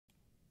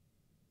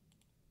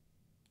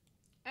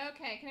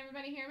Okay, can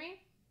everybody hear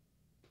me?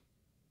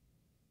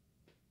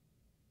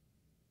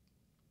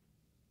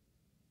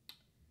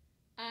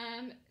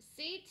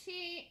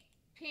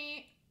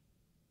 CTP,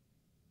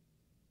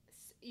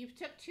 you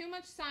took too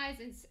much size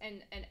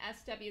in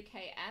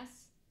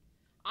SWKS.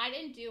 I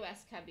didn't do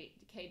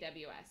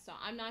SKWS, so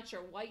I'm not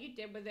sure what you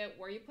did with it,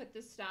 where you put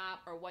the stop,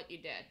 or what you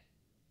did.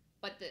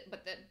 But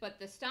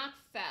the stock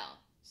fell.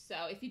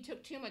 So if you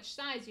took too much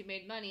size, you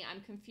made money.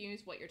 I'm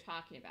confused what you're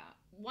talking about.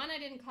 One, I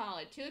didn't call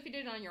it. Two, if you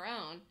did it on your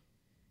own,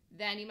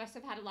 then you must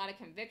have had a lot of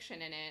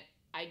conviction in it.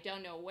 I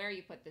don't know where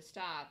you put the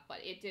stop, but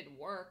it did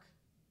work.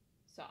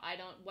 So I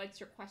don't, what's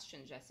your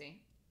question,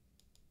 Jesse?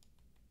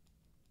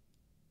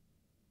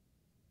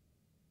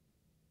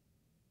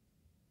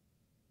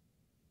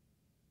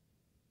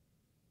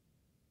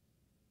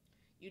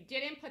 You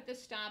didn't put the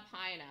stop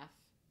high enough.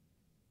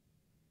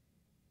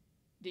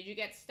 Did you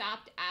get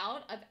stopped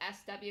out of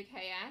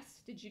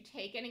SWKS? Did you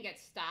take it and get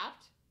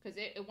stopped? Because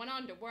it went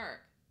on to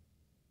work.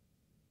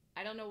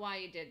 I don't know why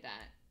you did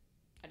that.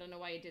 I don't know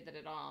why you did that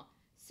at all.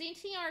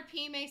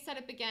 CTRP may set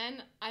up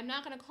again. I'm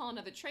not going to call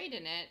another trade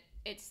in it.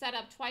 It's set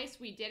up twice.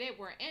 We did it.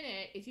 We're in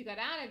it. If you got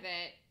out of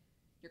it,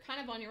 you're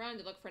kind of on your own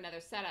to look for another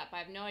setup. I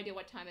have no idea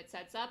what time it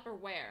sets up or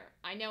where.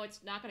 I know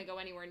it's not going to go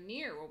anywhere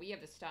near where we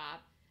have the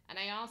stop. And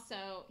I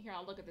also, here,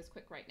 I'll look at this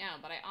quick right now,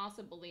 but I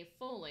also believe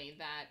fully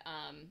that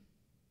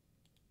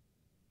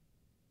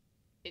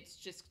it's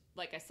just,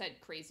 like I said,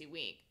 crazy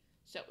week.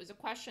 So it was a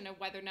question of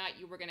whether or not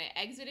you were going to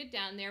exit it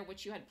down there,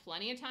 which you had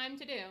plenty of time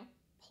to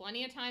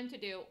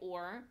do,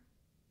 or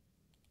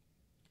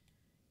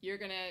you're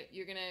gonna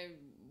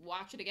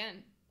watch it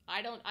again.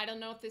 I don't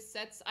know if this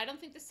sets, I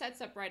don't think this sets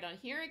up right on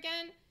here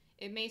again.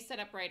 It may set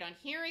up right on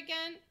here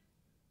again.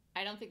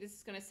 I don't think this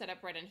is going to set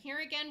up right on here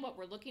again. What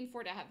we're looking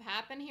for to have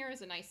happen here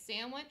is a nice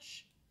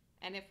sandwich.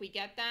 And if we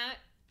get that,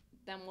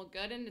 then we're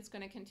good and it's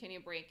going to continue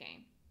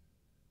breaking.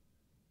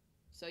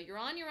 So you're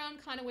on your own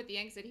kind of with the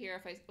exit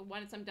here.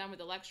 Once I'm done with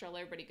the lecture, I'll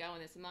let everybody go in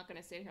this. I'm not going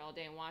to sit here all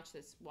day and watch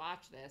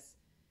this.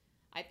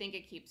 I think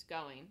it keeps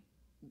going.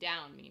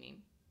 Down,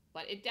 meaning.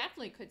 But it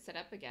definitely could set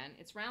up again.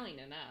 It's rallying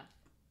enough.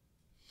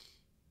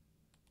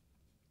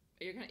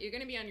 You're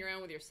going to be on your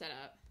own with your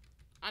setup.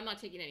 I'm not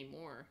taking any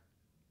more.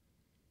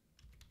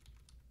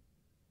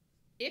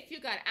 If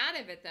you got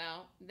out of it,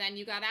 though, then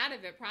you got out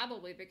of it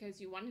probably because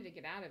you wanted to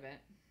get out of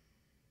it.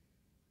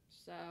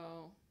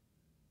 So,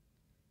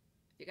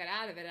 if you got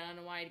out of it, I don't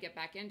know why you'd get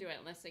back into it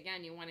unless,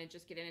 again, you want to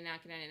just get in and out,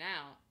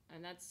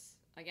 And that's,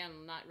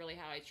 again, not really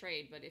how I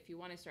trade. But if you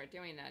want to start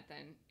doing that,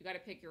 then you got to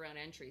pick your own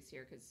entries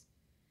here because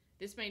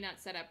this may not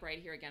set up right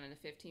here again in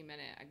the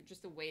 15-minute.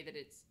 Just the way that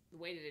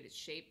it's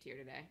shaped here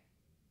today.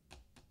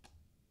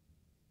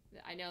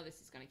 I know this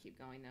is going to keep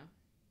going, though.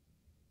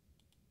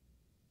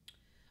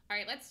 All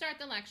right, let's start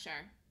the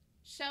lecture.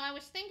 So I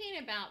was thinking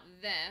about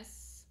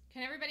this.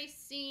 Can everybody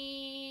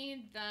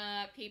see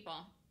the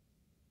people?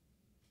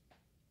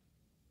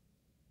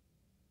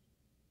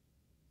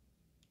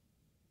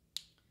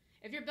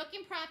 If you're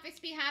booking profits,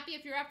 be happy.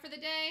 If you're up for the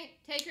day,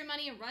 take your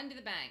money and run to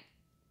the bank.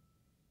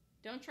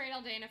 Don't trade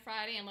all day on a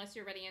Friday unless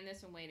you're already in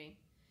this and waiting.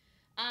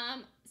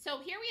 So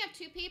here we have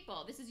two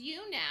people. This is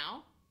you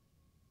now.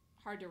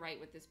 Hard to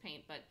write with this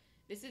paint, but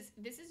this is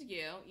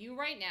you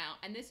right now,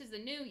 and this is the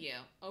new you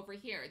over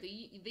here, the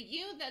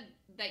you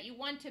that you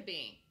want to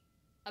be,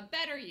 a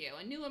better you,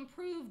 a new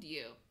improved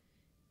you.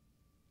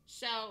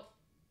 So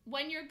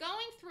when you're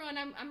going through, and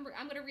I'm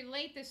going to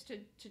relate this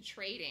to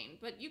trading,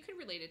 but you could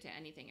relate it to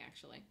anything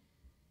actually.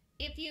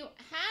 If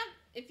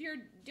you're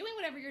doing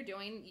whatever you're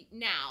doing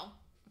now,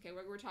 okay,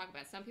 we're talking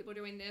about some people are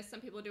doing this,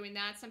 some people are doing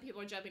that, some people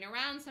are jumping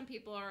around, some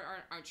people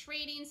are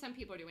trading, some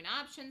people are doing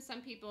options, some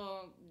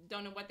people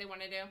don't know what they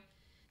want to do.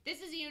 This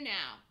is you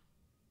now.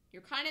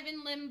 You're kind of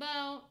in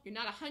limbo. You're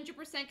not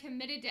 100%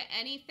 committed to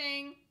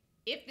anything.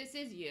 If this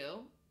is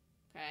you,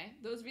 okay?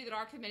 Those of you that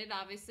are committed,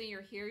 obviously,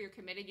 you're here, you're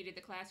committed, you did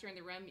the class, you're in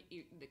the room,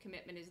 the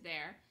commitment is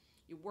there.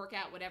 You work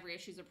out whatever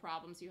issues or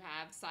problems you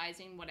have,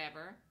 sizing,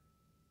 whatever.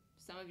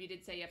 Some of you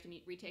did say you have to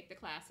retake the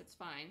class, that's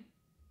fine.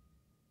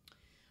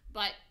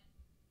 But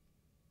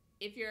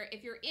if you're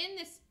in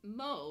this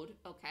mode,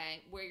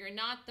 okay, where you're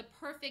not the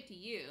perfect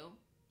you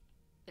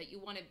that you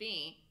want to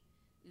be,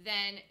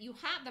 then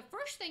the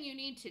first thing you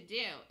need to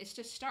do is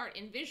to start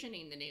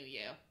envisioning the new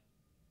you.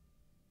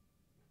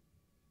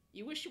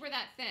 You wish you were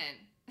that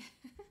thin.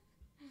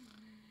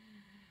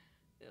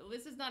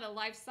 This is not a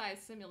life-size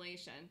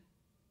simulation.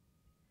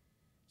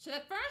 So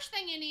the first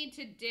thing you need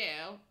to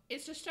do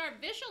is to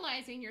start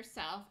visualizing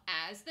yourself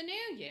as the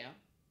new you.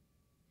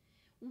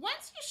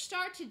 Once you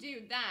start to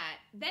do that,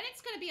 then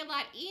it's going to be a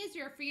lot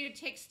easier for you to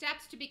take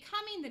steps to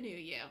becoming the new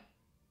you.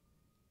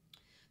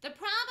 The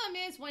problem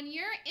is when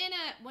you're in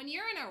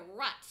a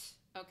rut,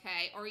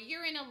 okay, or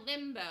you're in a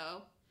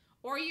limbo,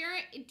 or you're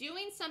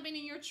doing something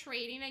and you're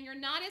trading and you're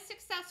not as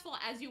successful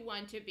as you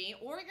want to be,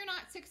 or you're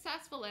not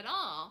successful at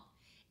all,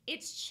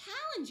 it's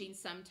challenging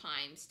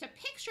sometimes to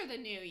picture the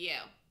new you.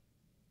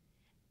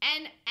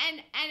 And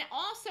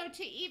also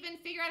to even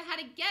figure out how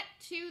to get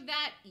to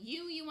that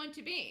you want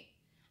to be.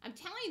 I'm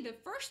telling you, the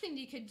first thing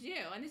you could do,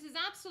 and this is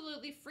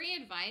absolutely free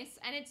advice,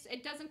 and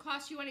it doesn't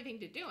cost you anything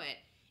to do it.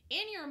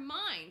 In your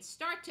mind,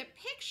 start to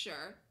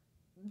picture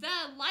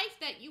the life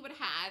that you would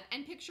have,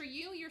 and picture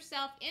you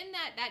yourself in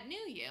that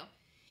new you,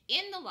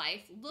 in the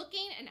life,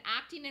 looking and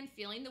acting and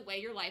feeling the way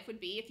your life would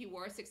be if you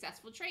were a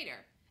successful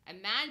trader.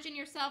 Imagine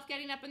yourself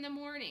getting up in the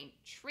morning,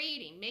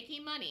 trading,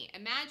 making money.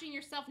 Imagine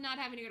yourself not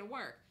having to go to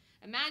work.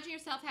 Imagine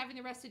yourself having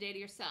the rest of the day to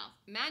yourself.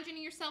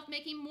 Imagine yourself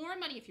making more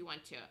money if you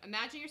want to.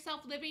 Imagine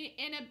yourself living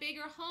in a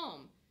bigger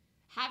home,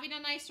 having a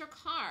nicer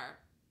car,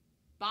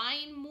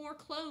 buying more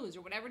clothes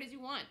or whatever it is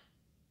you want.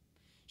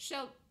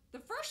 So the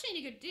first thing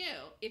you could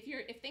do,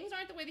 if things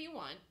aren't the way that you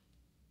want,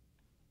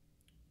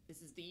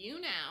 this is the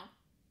you now,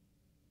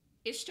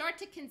 is start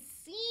to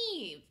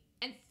conceive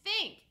and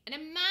think and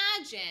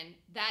imagine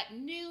that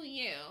new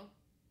you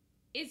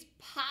is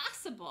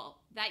possible,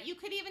 that you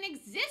could even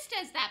exist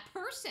as that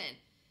person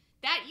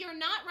that you're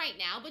not right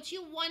now, but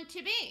you want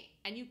to be,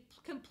 and you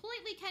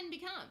completely can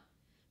become.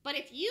 But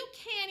if you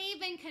can't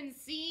even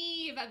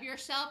conceive of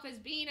yourself as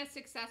being a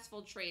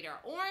successful trader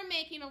or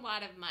making a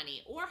lot of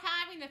money or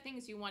having the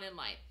things you want in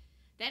life,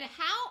 then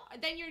how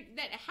are you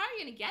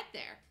going to get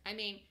there? I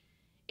mean,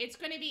 it's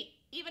going to be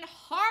even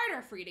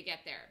harder for you to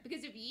get there,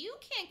 because if you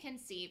can't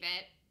conceive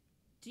it,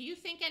 do you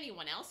think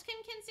anyone else can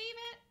conceive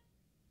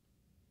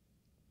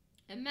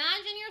it?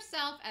 Imagine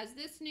yourself as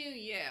this new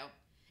you,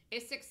 a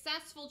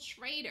successful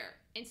trader,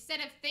 instead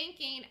of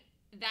thinking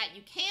that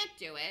you can't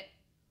do it,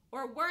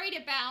 or worried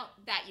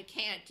about that you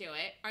can't do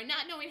it, or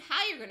not knowing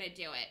how you're going to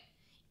do it.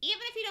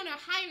 Even if you don't know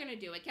how you're going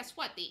to do it, guess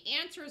what? The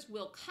answers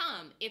will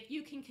come if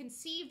you can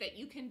conceive that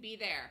you can be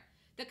there.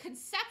 The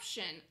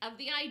conception of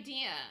the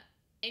idea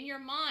in your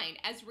mind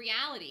as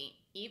reality,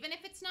 even if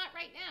it's not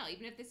right now,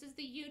 even if this is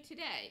the you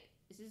today,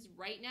 this is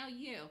right now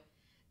you.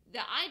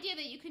 The idea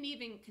that you can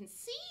even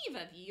conceive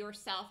of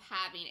yourself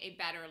having a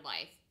better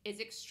life is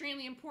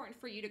extremely important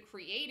for you to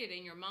create it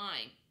in your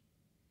mind.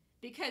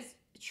 Because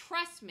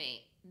trust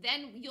me,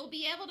 then you'll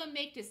be able to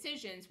make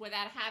decisions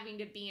without having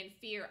to be in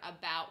fear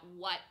about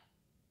what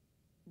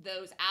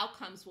those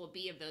outcomes will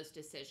be of those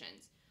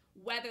decisions.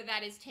 Whether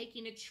that is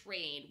taking a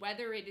trade,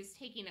 whether it is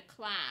taking a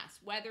class,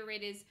 whether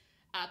it is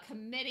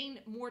committing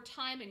more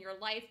time in your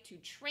life to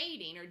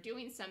trading or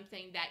doing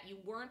something that you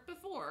weren't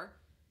before.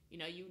 You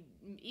know,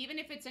 even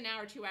if it's an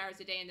hour, 2 hours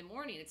a day in the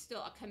morning, it's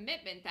still a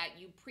commitment that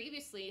you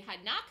previously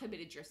had not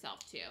committed yourself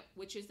to,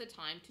 which is the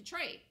time to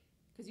trade.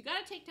 Because you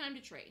got to take time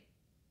to trade.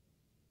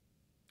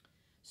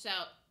 So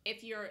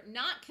if you're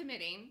not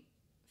committing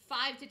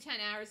 5 to 10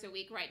 hours a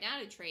week right now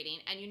to trading,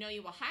 and you know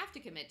you will have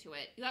to commit to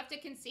it, you have to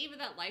conceive of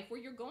that life where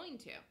you're going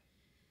to.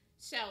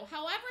 So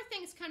however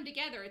things come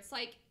together, it's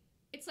like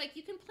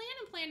you can plan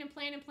and plan and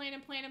plan and plan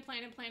and plan and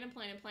plan and plan and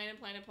plan and plan and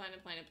plan and plan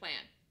and plan and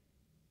plan.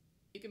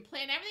 You can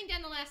plan everything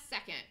down the last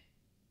second,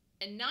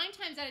 and 9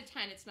 times out of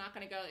 10, it's not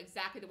going to go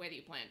exactly the way that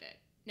you planned it.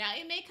 Now,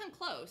 it may come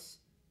close,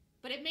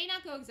 but it may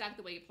not go exactly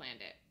the way you planned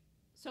it.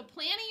 So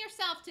planning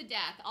yourself to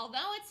death,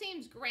 although it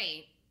seems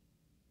great,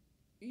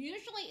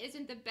 usually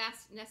isn't the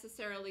best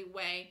necessarily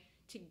way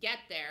to get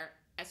there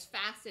as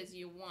fast as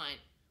you want,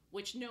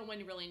 which no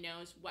one really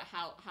knows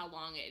how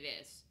long it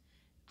is.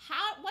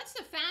 What's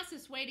the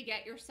fastest way to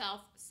get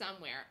yourself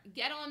somewhere?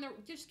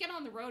 Just get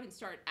on the road and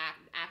start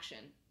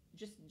action.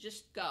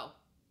 Just go.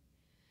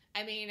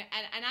 I mean,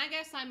 and I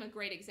guess I'm a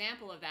great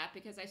example of that,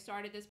 because I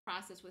started this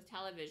process with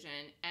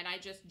television and I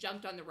just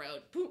jumped on the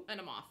road, boom, and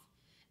I'm off.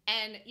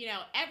 And, you know,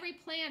 every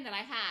plan that I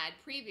had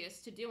previous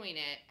to doing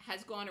it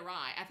has gone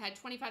awry. I've had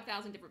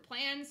 25,000 different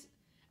plans,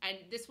 and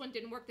this one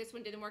didn't work, this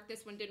one didn't work,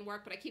 this one didn't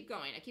work, but I keep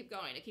going, I keep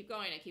going, I keep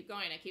going, I keep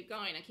going, I keep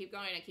going, I keep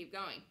going, I keep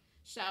going.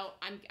 So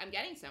I'm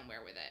getting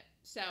somewhere with it.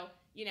 So,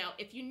 you know,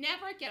 if you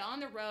never get on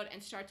the road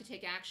and start to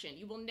take action,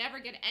 you will never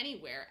get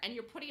anywhere, and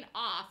you're putting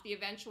off the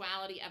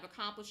eventuality of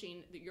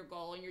accomplishing your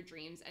goal and your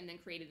dreams and then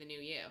creating the new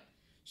you.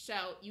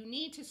 So you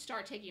need to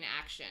start taking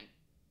action.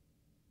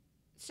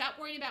 Stop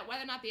worrying about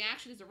whether or not the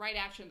action is the right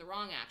action or the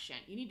wrong action.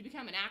 You need to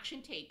become an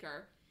action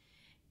taker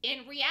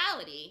in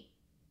reality,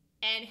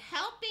 and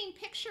helping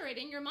picture it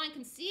in your mind,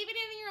 conceive it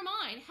in your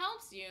mind,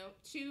 helps you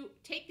to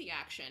take the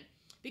action.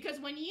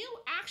 Because when you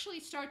actually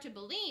start to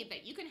believe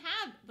that you can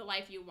have the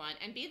life you want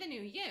and be the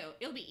new you,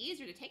 it'll be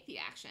easier to take the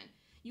action.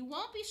 You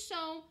won't be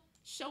so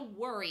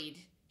worried,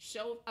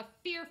 so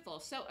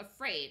fearful, so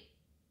afraid.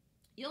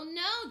 You'll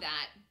know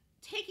that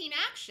taking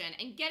action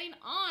and getting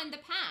on the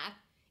path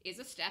is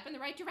a step in the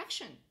right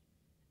direction.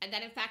 And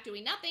that, in fact,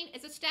 doing nothing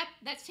is a step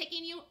that's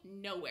taking you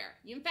nowhere.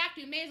 In fact,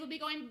 you may as well be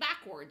going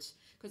backwards,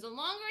 because the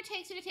longer it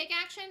takes you to take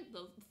action,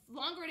 the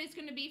longer it is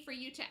going to be for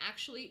you to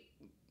actually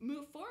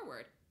move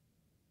forward.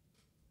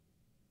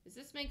 Does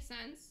this make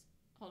sense?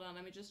 Hold on,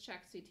 let me just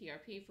check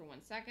CTRP for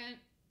 1 second.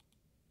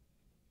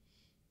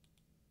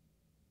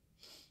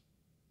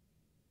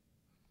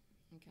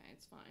 Okay,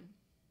 it's fine.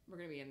 We're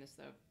going to be in this,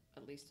 though,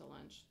 at least till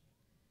lunch.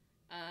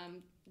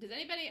 Does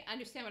anybody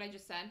understand what I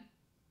just said?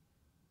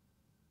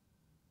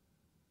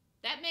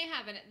 That may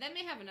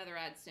have another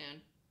ad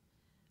soon.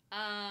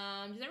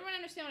 Does everyone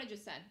understand what I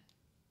just said?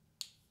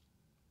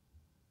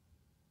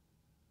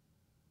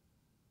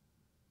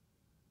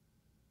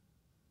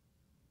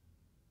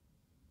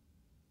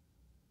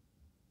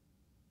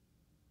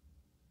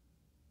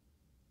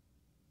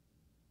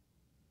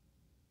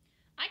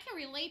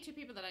 can relate to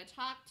people that I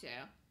talk to.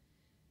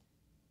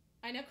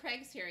 I know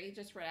Craig's here. He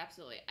just read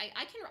absolutely.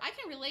 I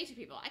can relate to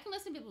people. I can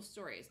listen to people's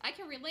stories. I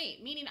can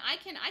relate, meaning I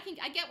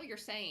get what you're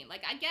saying.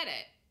 Like, I get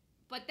it.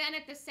 But then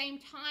at the same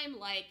time,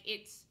 like,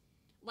 it's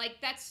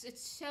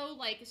so,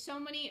 like, so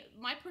many,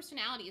 my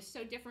personality is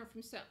so different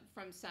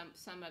from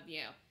some of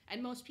you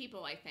and most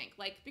people, I think,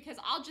 like, because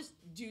I'll just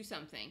do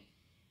something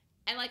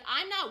and, like,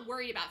 I'm not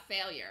worried about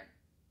failure.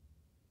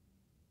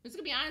 I'm just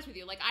gonna be honest with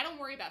you. Like, I don't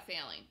worry about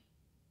failing,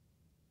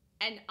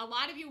 and a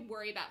lot of you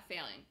worry about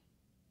failing.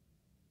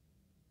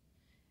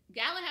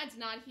 Galahad's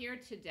not here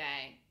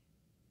today,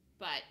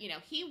 but, you know,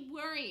 he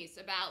worries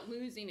about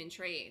losing in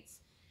trades,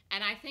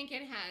 and I think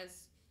it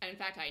has, in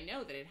fact, I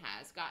know that it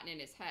has gotten in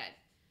his head.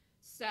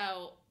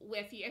 So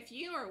if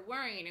you are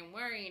worrying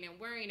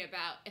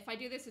about, if I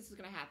do this, this is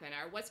going to happen,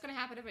 or what's going to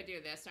happen if I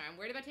do this, or I'm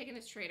worried about taking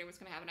this trade, or what's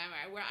going to happen, I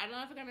don't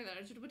know if I'm going to,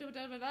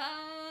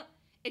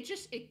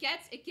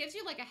 it gives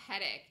you like a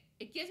headache.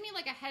 It gives me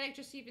like a headache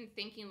just even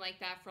thinking like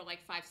that for like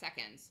 5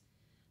 seconds.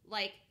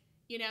 Like,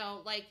 you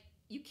know, like,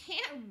 you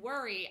can't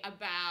worry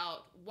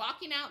about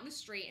walking out in the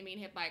street and being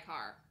hit by a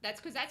car.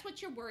 That's because that's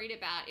what you're worried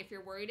about. If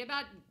you're worried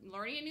about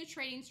learning a new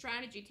trading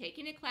strategy,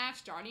 taking a class,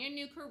 starting a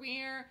new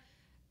career,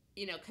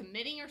 you know,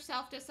 committing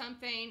yourself to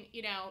something,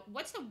 you know,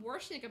 what's the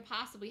worst thing that could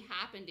possibly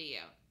happen to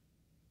you?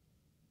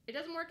 It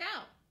doesn't work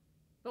out.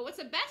 But what's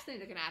the best thing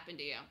that can happen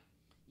to you?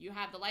 You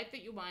have the life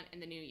that you want and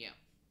the new you.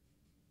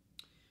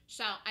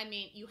 So, I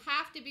mean, you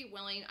have to be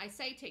willing. I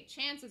say take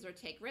chances or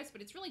take risks, but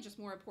it's really just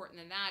more important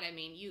than that. I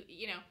mean,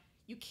 you know,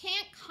 you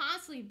can't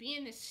constantly be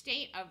in this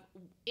state of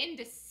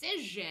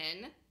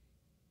indecision,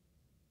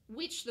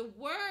 which the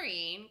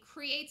worrying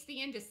creates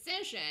the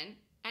indecision,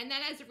 and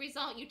then as a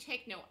result, you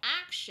take no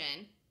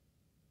action,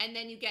 and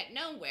then you get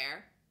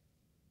nowhere,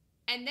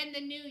 and then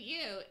the new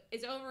you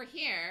is over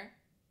here,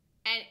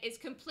 and it's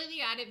completely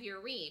out of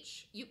your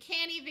reach. You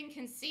can't even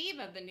conceive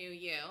of the new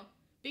you,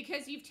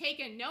 because you've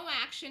taken no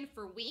action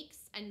for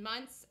weeks and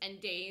months and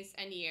days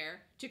and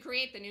year to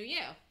create the new you.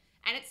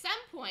 And at some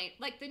point,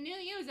 like, the new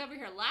you is over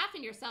here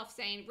laughing to yourself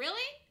saying,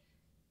 really?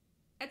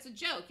 That's a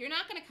joke. You're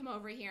not going to come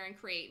over here and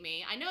create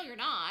me. I know you're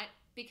not,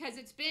 because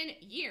it's been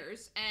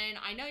years, and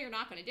I know you're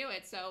not going to do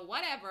it, so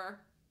whatever.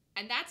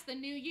 And that's the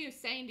new you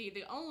saying to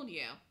the old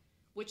you,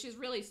 which is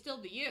really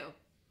still the you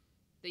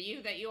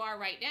that you are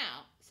right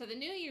now. So the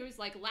new you is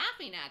like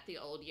laughing at the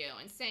old you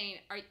and saying,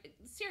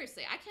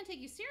 seriously, I can't take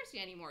you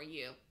seriously anymore,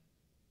 you.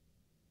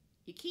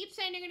 You keep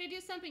saying you're going to do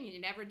something and you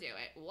never do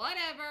it.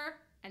 Whatever.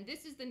 And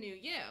this is the new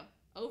you.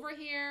 Over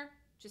here,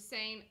 just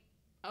saying,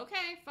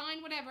 okay,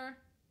 fine, whatever.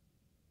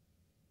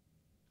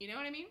 You know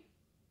what I mean?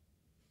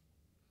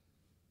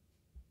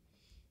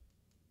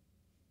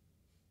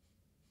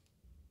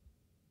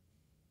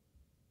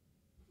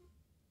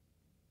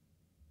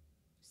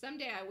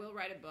 Someday I will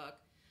write a book.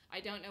 I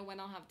don't know when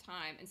I'll have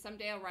time. And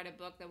someday I'll write a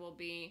book that will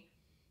be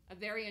a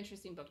very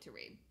interesting book to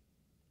read.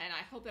 And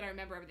I hope that I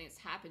remember everything that's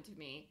happened to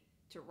me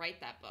to write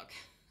that book.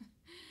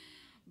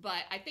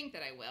 But I think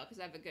that I will, because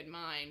I have a good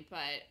mind.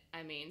 But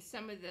I mean,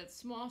 some of the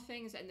small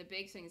things and the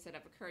big things that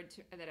have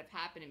that have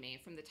happened to me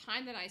from the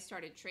time that I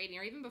started trading,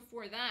 or even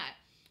before that,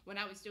 when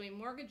I was doing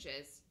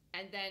mortgages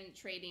and then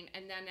trading,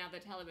 and then now the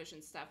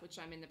television stuff, which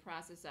I'm in the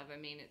process of. I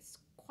mean, it's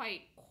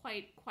quite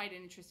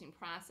an interesting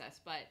process.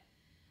 But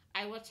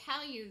I will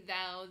tell you,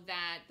 though,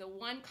 that the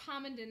one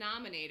common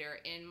denominator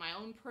in my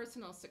own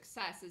personal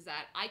success is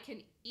that I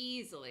can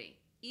easily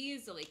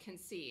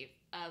conceive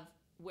of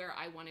where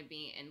I want to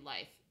be in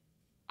life.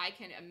 I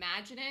can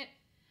imagine it.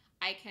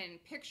 I can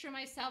picture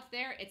myself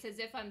there. It's as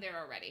if I'm there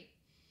already.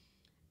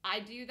 I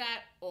do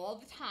that all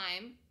the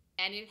time,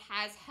 and it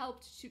has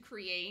helped to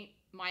create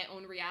my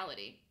own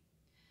reality.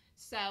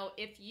 So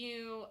if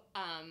you,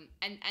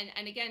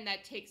 and again,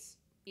 that takes,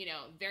 you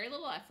know, very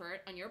little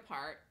effort on your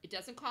part. It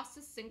doesn't cost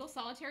a single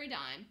solitary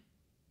dime,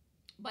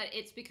 but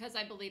it's because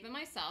I believe in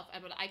myself,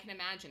 but I can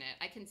imagine it.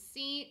 I can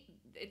see,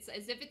 it's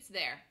as if it's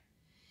there.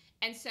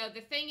 And so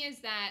the thing is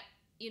that,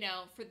 you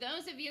know, for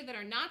those of you that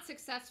are not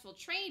successful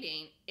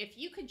trading, if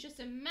you could just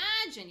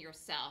imagine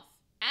yourself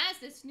as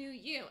this new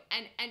you,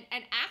 and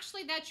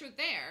actually that you're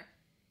there,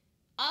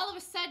 all of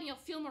a sudden you'll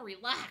feel more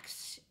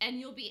relaxed and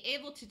you'll be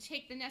able to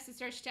take the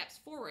necessary steps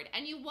forward,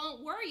 and you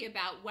won't worry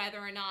about whether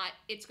or not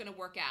it's going to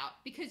work out,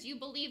 because you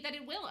believe that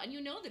it will, and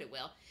you know that it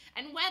will.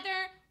 And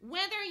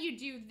whether you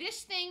do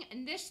this thing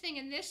and this thing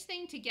and this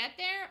thing to get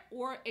there,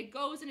 or it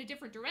goes in a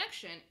different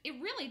direction, it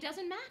really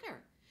doesn't matter.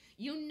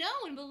 You know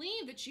and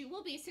believe that you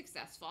will be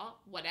successful,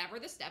 whatever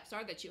the steps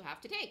are that you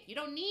have to take. You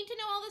don't need to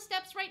know all the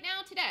steps right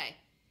now today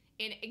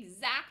in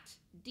exact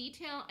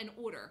detail and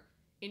order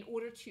in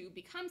order to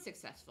become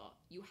successful.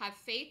 You have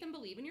faith and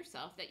believe in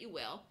yourself that you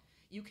will.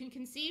 You can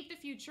conceive the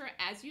future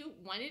as you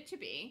want it to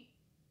be,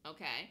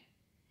 okay?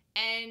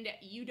 And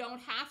you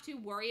don't have to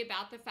worry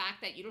about the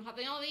fact that you don't have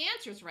all the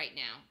answers right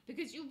now,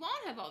 because you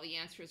won't have all the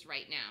answers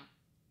right now.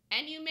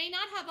 And you may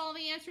not have all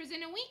the answers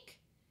in a week.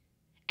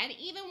 And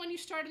even when you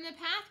start in the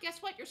path,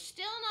 guess what? You're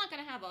still not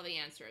going to have all the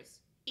answers.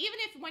 Even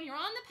if when you're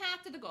on the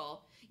path to the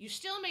goal, you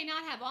still may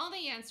not have all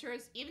the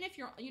answers. Even if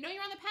you're on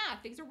the path,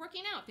 things are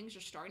working out, things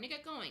are starting to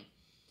get going.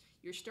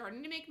 You're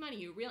starting to make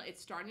money.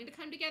 It's starting to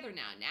come together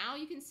now. Now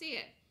you can see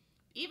it.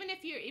 Even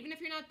if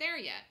you're not there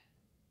yet,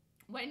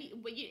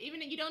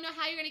 even you don't know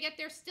how you're going to get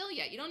there still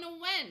yet. You don't know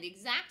when, the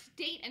exact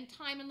date and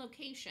time and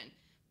location,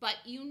 but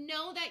you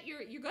know that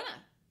you're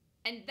gonna.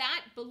 And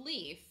that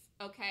belief,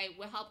 okay,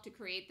 will help to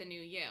create the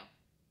new you.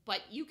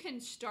 But you can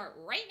start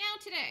right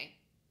now today,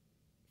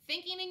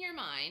 thinking in your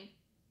mind,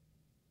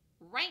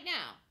 right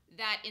now,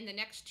 that in the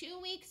next 2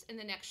 weeks, in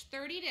the next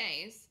 30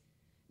 days,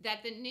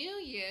 that the new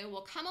you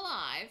will come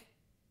alive,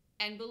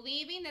 and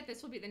believing that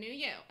this will be the new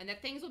you, and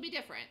that things will be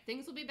different,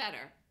 things will be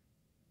better.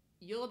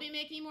 You'll be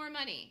making more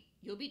money.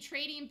 You'll be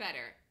trading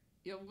better.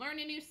 You'll learn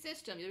a new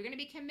system. You're going to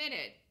be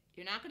committed.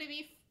 You're not going to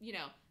be,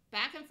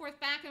 back and forth,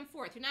 back and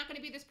forth. You're not going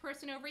to be this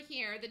person over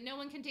here that no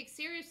one can take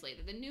seriously,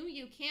 that the new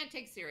you can't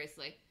take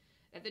seriously,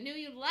 that the new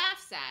you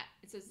laughs at.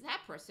 It says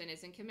that person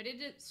isn't committed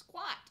to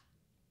squat.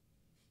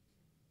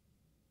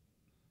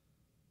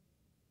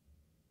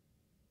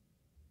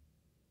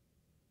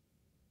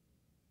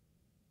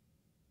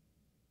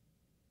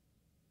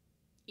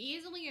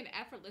 Easily and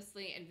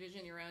effortlessly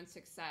envision your own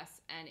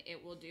success, and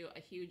it will do a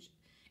huge,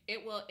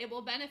 it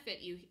will benefit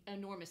you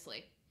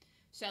enormously.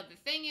 So the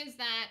thing is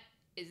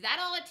that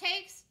all it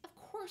takes? Of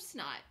course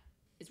not.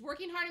 Is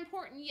working hard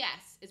important?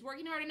 Yes. Is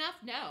working hard enough?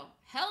 No.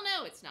 Hell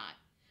no, it's not.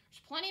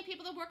 There's plenty of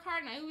people that work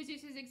hard, and I always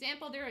use this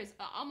example. There is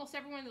almost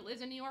everyone that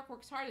lives in New York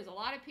works hard. There's a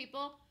lot of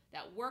people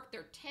that work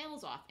their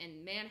tails off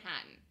in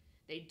Manhattan.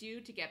 They do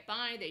to get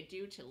by. They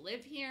do to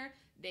live here.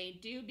 They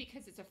do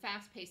because it's a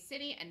fast-paced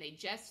city, and they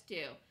just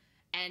do.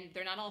 And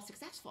they're not all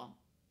successful.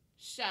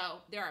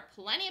 So there are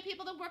plenty of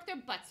people that work their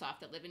butts off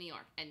that live in New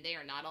York, and they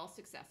are not all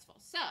successful.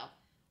 So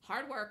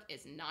hard work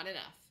is not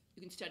enough.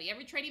 You can study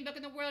every trading book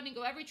in the world and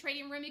go every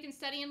trading room you can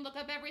study and look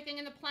up everything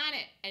in the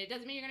planet. And it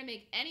doesn't mean you're going to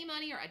make any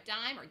money or a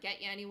dime or get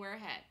you anywhere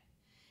ahead.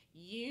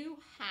 You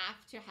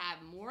have to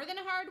have more than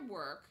hard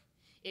work.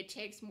 It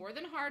takes more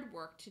than hard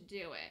work to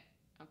do it,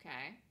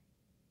 okay?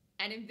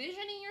 And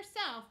envisioning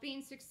yourself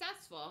being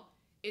successful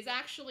is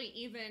actually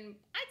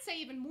I'd say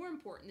even more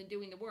important than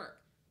doing the work.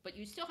 But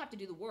you still have to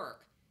do the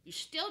work. You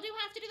still do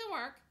have to do the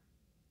work.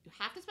 You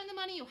have to spend the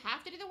money. You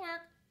have to do the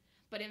work.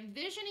 But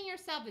envisioning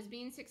yourself as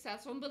being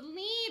successful and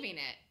believing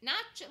it, not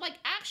like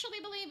actually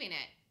believing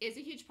it, is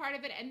a huge part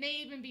of it, and may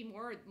even be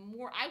more.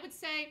 I would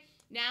say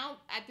now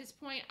at this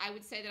point, I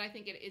would say that I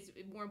think it is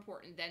more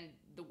important than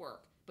the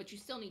work. But you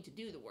still need to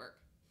do the work.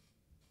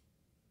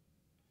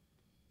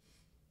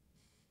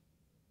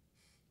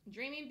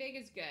 Dreaming big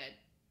is good.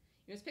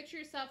 You just picture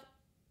yourself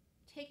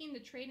taking the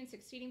trade and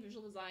succeeding,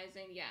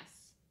 visualizing.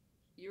 Yes,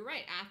 you're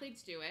right.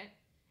 Athletes do it.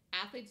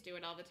 Athletes do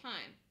it all the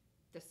time.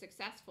 The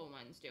successful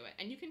ones do it.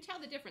 And you can tell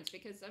the difference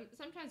because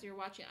sometimes you're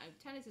watching,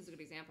 tennis is a good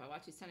example. I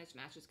watch these tennis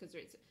matches because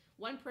it's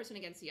one person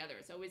against the other.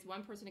 It's always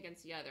one person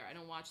against the other. I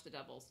don't watch the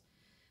doubles.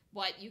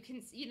 But you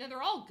can,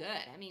 they're all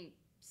good. I mean,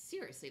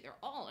 seriously, they're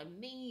all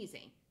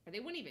amazing. Or they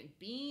wouldn't even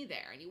be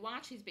there. And you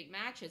watch these big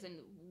matches and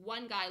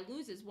one guy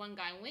loses, one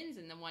guy wins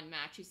in the one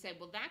match. You say,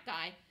 well, that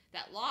guy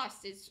that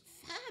lost is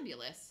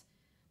fabulous.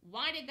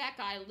 Why did that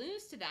guy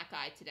lose to that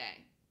guy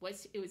today?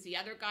 Was the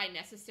other guy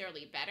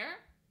necessarily better?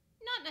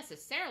 Not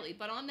necessarily,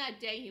 but on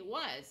that day he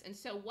was. And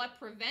so what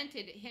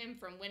prevented him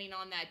from winning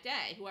on that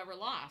day? Whoever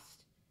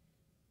lost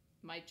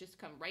might just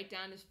come right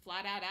down to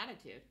flat out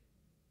attitude.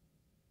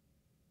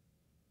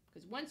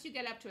 Because once you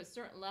get up to a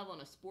certain level in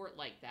a sport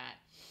like that,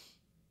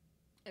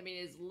 I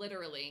mean, it's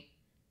literally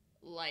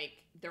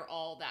like they're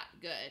all that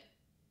good.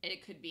 And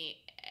it could be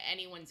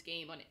anyone's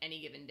game on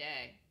any given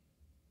day.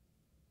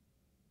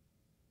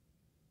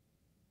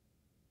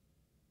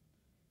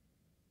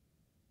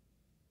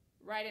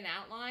 Write an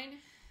outline.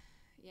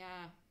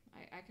 Yeah,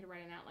 I could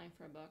write an outline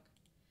for a book.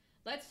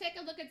 Let's take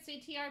a look at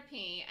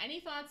CTRP. Any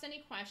thoughts,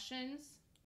 any questions?